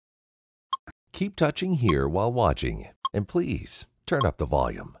Keep touching here while watching, and please turn up the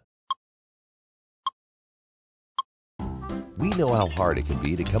volume. We know how hard it can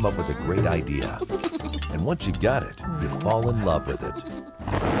be to come up with a great idea. And once you've got it, you fall in love with it.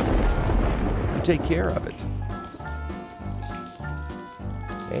 You take care of it.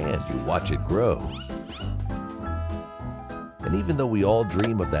 And you watch it grow. And even though we all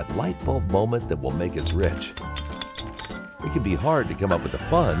dream of that light bulb moment that will make us rich, it can be hard to come up with the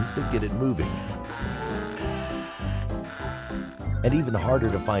funds that get it moving. And even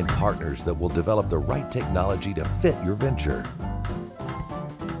harder to find partners that will develop the right technology to fit your venture.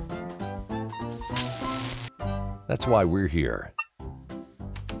 That's why we're here,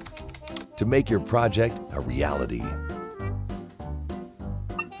 to make your project a reality.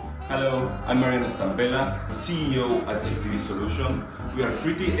 Hello, I'm Mariano Stampella, CEO at FDV Solution. We are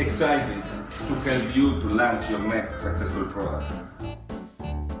pretty excited to help you to launch your next successful product.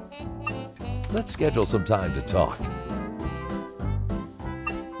 Let's schedule some time to talk.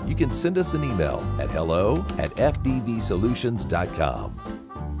 You can send us an email at hello@fdvsolutions.com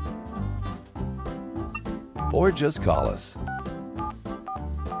or just call us.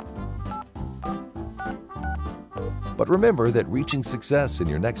 But remember that reaching success in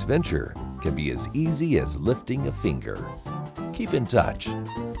your next venture can be as easy as lifting a finger. Keep in touch.